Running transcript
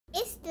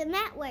the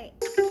network.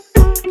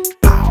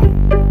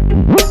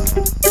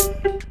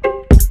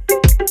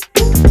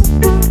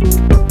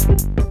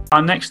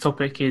 Our next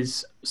topic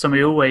is something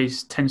we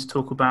always tend to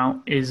talk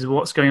about is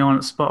what's going on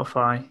at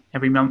Spotify.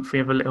 Every month we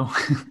have a little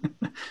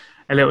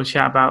a little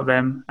chat about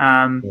them.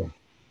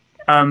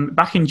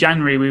 Back in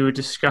January we were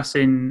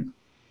discussing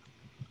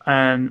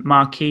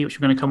Marquee, which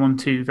we're going to come on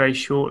to very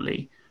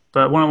shortly.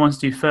 But what I want to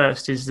do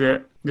first is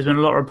that there's been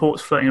a lot of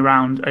reports floating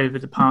around over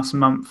the past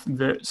month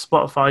that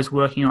Spotify is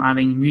working on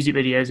adding music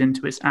videos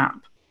into its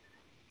app.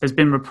 There's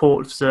been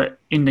reports that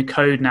in the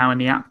code now, in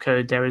the app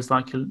code, there is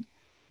like an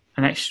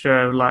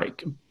extra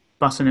like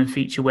button and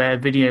feature where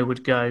video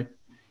would go.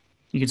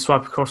 You could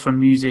swipe across from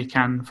music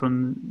and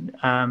from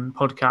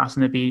podcasts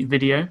and there'd be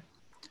video.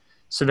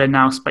 So they're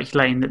now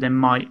speculating that there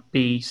might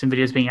be some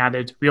videos being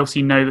added. We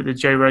obviously know that the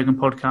Joe Rogan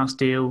podcast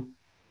deal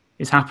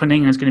is happening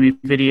and there's going to be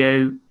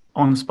video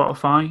on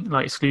Spotify,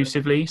 like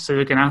exclusively. So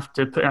they're going to have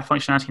to put that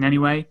functionality in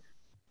anyway.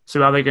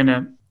 So are they going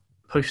to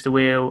push the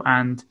wheel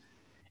and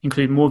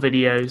include more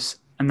videos?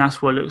 And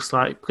that's what it looks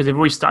like, because they've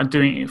already started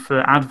doing it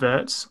for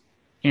adverts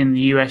in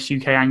the US,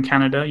 UK, and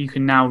Canada. You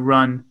can now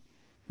run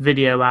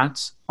video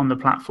ads on the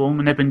platform,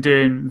 and they've been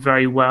doing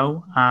very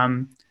well.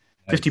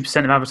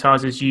 50% of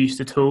advertisers use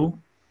the tool.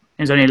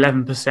 It was only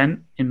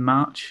 11% in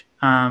March.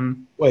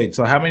 Wait,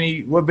 so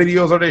what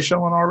videos are they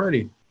showing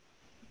already?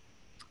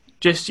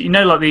 Just,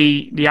 like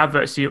the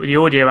adverts, the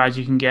audio ads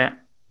you can get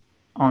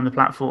on the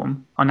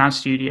platform, on Ad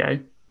Studio.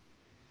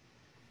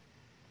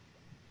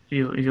 If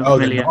you're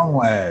familiar. The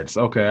normal ads.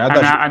 Okay.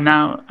 And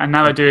now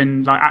they're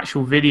doing like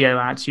actual video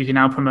ads. You can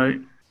now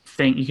promote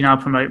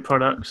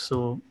products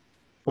or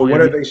what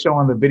are they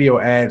showing the video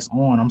ads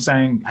on? I'm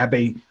saying, have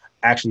they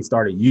actually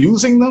started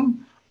using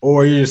them?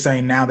 Or you're just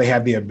saying now they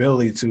have the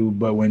ability to,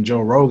 but when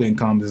Joe Rogan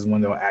comes is when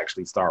they'll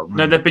actually start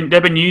running? No,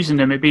 they've been using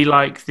them. It'd be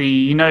like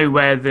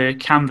where the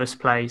canvas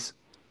plays.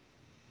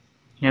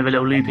 The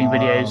little looping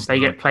videos, they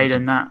get played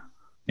in that.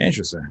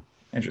 Interesting.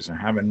 I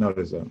haven't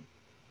noticed that.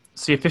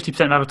 So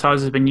 50% of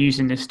advertisers have been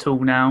using this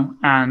tool now,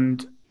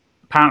 and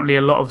apparently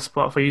a lot of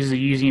Spotify users are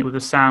using it with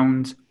the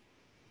sound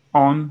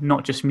on,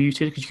 not just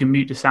muted, because you can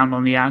mute the sound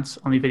on the ads,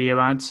 on the video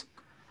ads.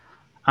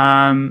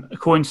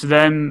 According to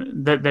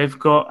them, that they've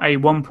got a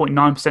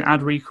 1.9%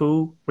 ad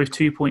recall with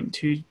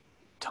 2.2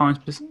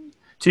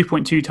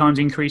 times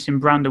increase in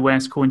brand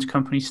awareness according to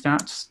company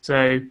stats.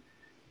 So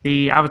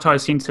the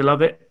advertisers seem to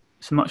love it.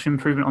 It's much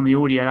improvement on the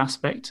audio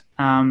aspect.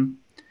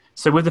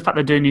 So with the fact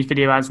they're doing these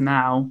video ads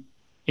now,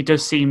 it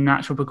does seem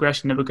natural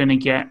progression that we're going to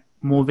get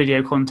more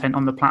video content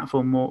on the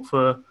platform,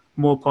 for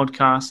more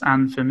podcasts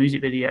and for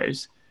music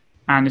videos.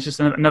 And it's just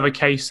another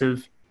case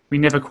of we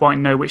never quite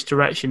know which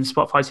direction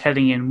Spotify's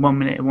heading in. 1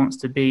 minute it wants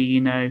to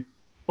be,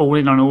 all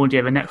in on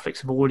audio, the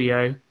Netflix of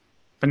audio.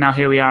 But now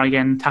here we are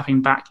again,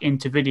 tapping back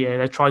into video.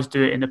 They tried to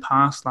do it in the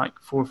past, like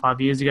 4 or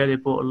 5 years ago. They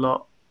bought a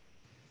lot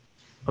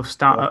of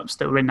startups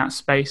that were in that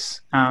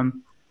space.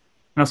 And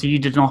also you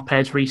did an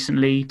op-ed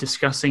recently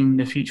discussing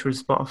the future of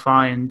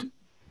Spotify and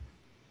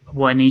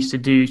what it needs to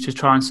do to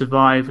try and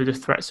survive with the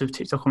threats of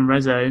TikTok and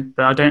Rezo.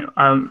 But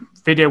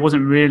video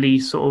wasn't really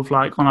sort of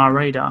like on our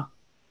radar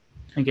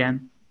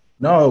again.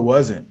 No, it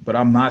wasn't. But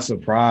I'm not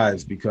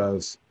surprised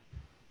because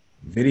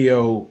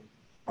video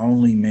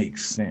only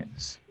makes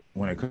sense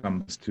when it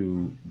comes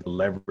to the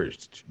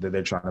leverage that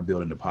they're trying to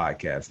build in the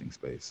podcasting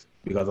space,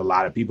 because a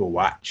lot of people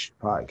watch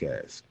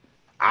podcasts.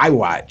 I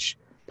watch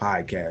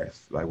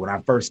podcasts. Like when I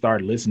first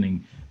started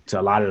listening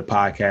to a lot of the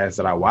podcasts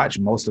that I watch,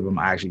 most of them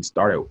I actually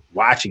started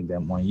watching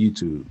them on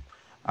YouTube.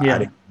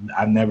 Yeah.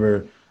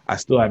 I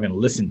still haven't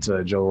listened to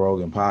a Joe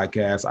Rogan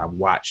podcast. I've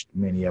watched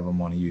many of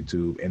them on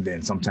YouTube, and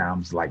then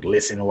sometimes like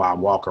listen while I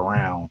walk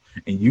around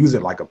and use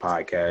it like a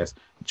podcast.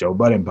 Joe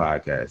Budden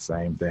podcast,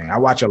 same thing. I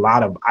watch a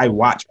lot of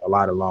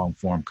long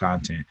form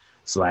content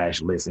 /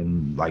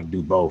 listen, like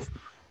do both.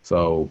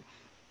 So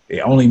it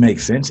only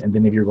makes sense. And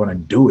then if you're going to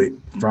do it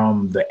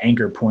from the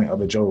anchor point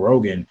of a Joe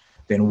Rogan,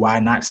 then why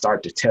not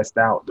start to test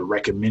out the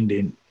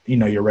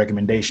your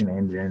recommendation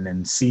engine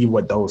and see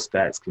what those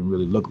stats can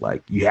really look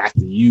like? You have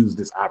to use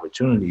this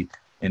opportunity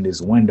in this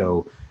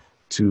window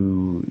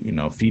to,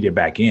 feed it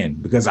back in,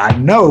 because I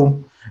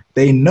know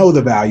they know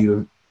the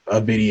value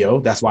of video.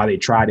 That's why they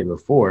tried it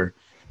before.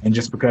 And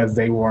just because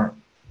they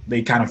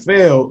kind of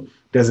failed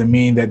doesn't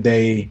mean that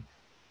they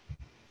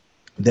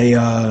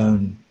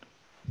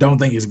don't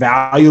think it's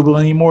valuable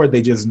anymore.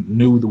 They just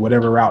knew that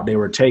whatever route they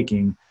were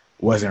taking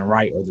wasn't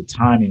right, or the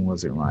timing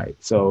wasn't right.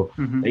 So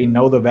They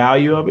know the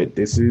value of it.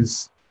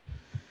 It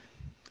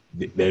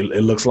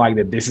looks like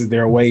that this is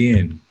their way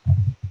in.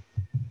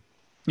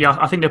 Yeah,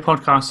 I think the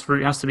podcast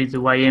route has to be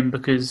the way in,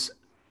 because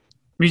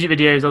music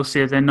videos,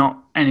 obviously, they're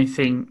not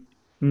anything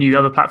new.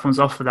 Other platforms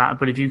offer that.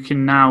 But if you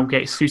can now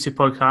get exclusive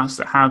podcasts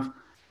that have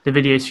the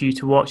videos for you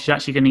to watch, you're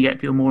actually going to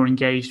get people more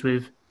engaged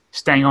with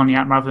staying on the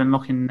app rather than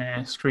locking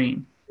their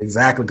screen.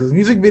 Exactly, because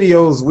music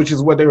videos, which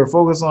is what they were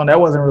focused on, that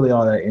wasn't really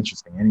all that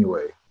interesting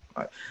anyway.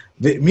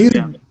 The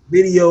music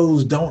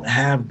videos don't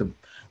have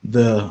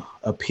the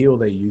appeal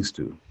they used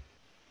to.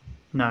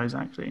 No,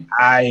 exactly.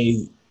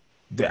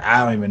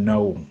 I don't even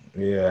know.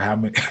 Yeah, how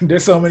many?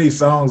 There's so many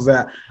songs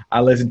that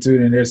I listen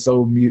to, and there's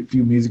so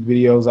few music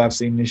videos I've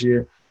seen this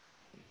year.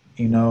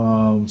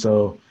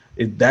 So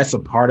that's a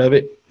part of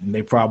it, and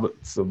they probably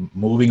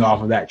moving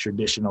off of that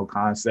traditional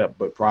concept,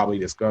 but probably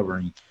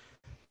discovering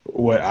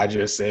what I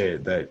just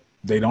said, that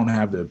they don't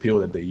have the appeal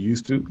that they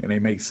used to, and they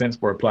make sense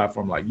for a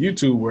platform like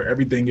YouTube where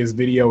everything is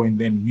video and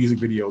then music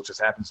video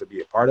just happens to be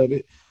a part of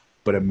it,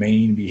 but a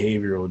main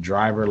behavioral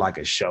driver like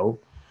a show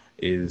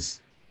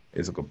is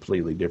a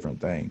completely different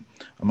thing.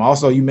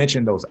 Also, you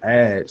mentioned those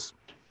ads.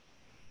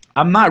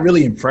 I'm not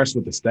really impressed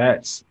with the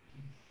stats,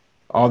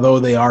 although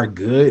they are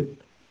good.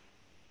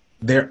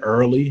 They're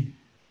early,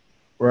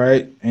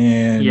 right?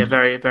 And yeah,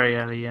 very, very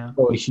early, yeah.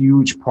 so a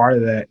huge part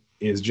of that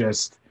is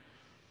just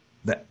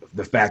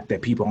the fact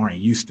that people aren't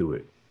used to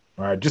it,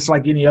 right? Just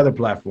like any other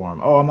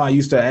platform. Oh, I'm not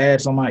used to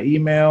ads on my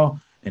email,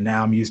 and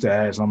now I'm used to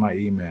ads on my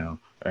email.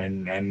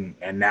 And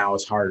now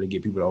it's harder to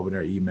get people to open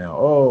their email.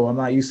 Oh, I'm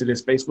not used to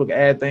this Facebook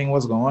ad thing.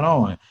 What's going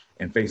on?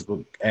 And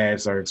Facebook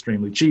ads are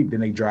extremely cheap. Then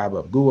they drive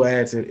up Google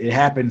ads. It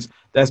happens.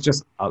 That's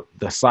just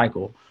the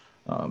cycle.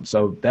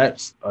 So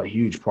that's a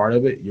huge part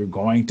of it. You're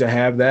going to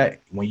have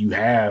that when you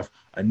have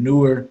a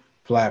newer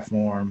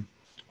platform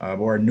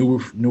or a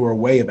newer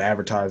way of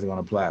advertising on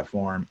a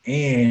platform,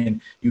 and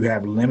you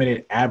have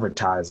limited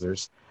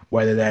advertisers,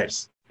 whether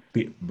that's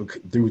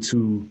due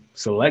to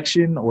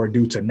selection or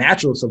due to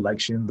natural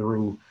selection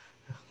through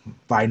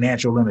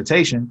financial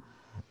limitation.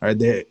 Right,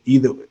 there,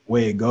 either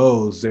way it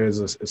goes,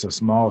 it's a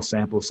small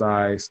sample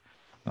size.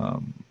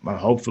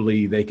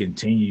 Hopefully, they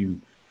continue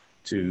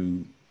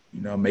to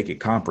make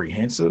it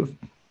comprehensive,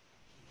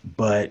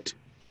 but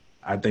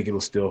I think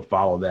it'll still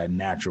follow that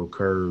natural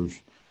curve.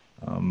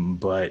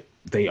 But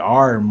they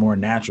are more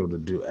natural to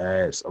do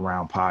ads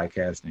around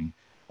podcasting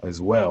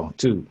as well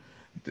too.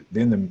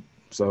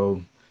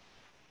 So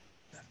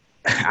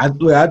I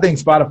think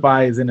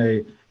Spotify is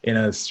in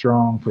a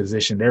strong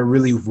position. They're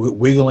really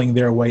wiggling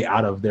their way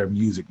out of their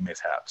music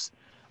mishaps.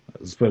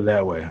 Let's put it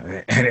that way.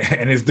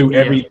 And it's through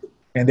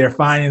and they're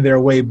finding their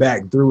way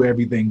back through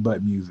everything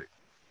but music.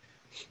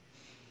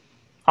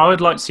 I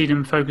would like to see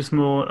them focus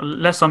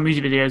less on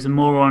music videos and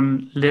more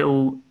on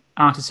little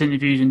artist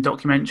interviews and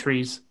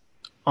documentaries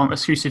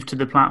exclusive to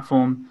the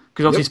platform.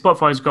 Because obviously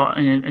Spotify's got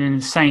an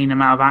insane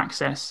amount of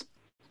access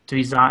to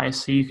these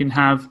artists. So you can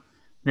have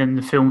them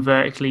the film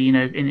vertically,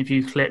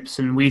 interview clips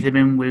and weave them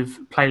in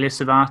with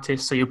playlists of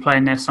artists. So you're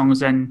playing their songs,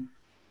 then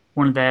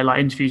one of their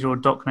interviews or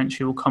a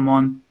documentary will come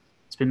on.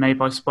 It's been made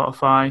by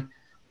Spotify.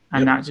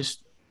 And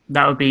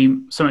that would be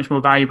so much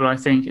more valuable, I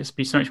think. It'd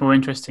be so much more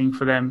interesting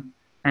for them.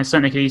 And it's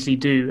something they could easily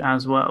do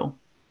as well.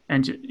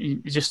 And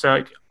just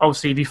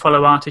obviously, if you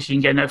follow artists, you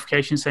can get a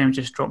notification saying we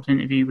just dropped an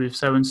interview with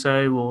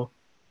so-and-so or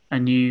a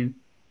new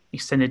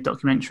extended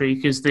documentary.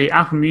 Because the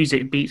Apple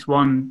Music Beats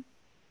One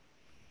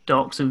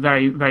docs are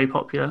very, very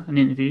popular in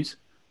interviews.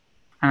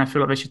 And I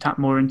feel like they should tap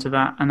more into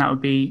that. And that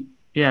would be,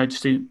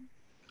 just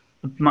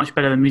much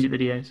better than music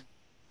videos.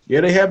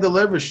 Yeah, they have the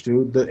leverage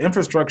to. The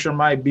infrastructure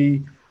might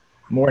be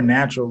more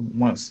natural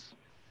once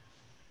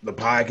the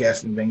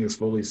podcasting thing is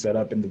fully set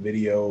up and the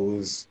video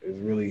is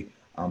really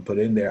put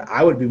in there.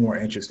 I would be more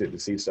interested to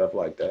see stuff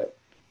like that.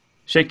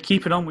 Should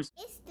keep it on with.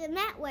 It's the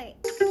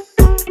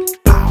network.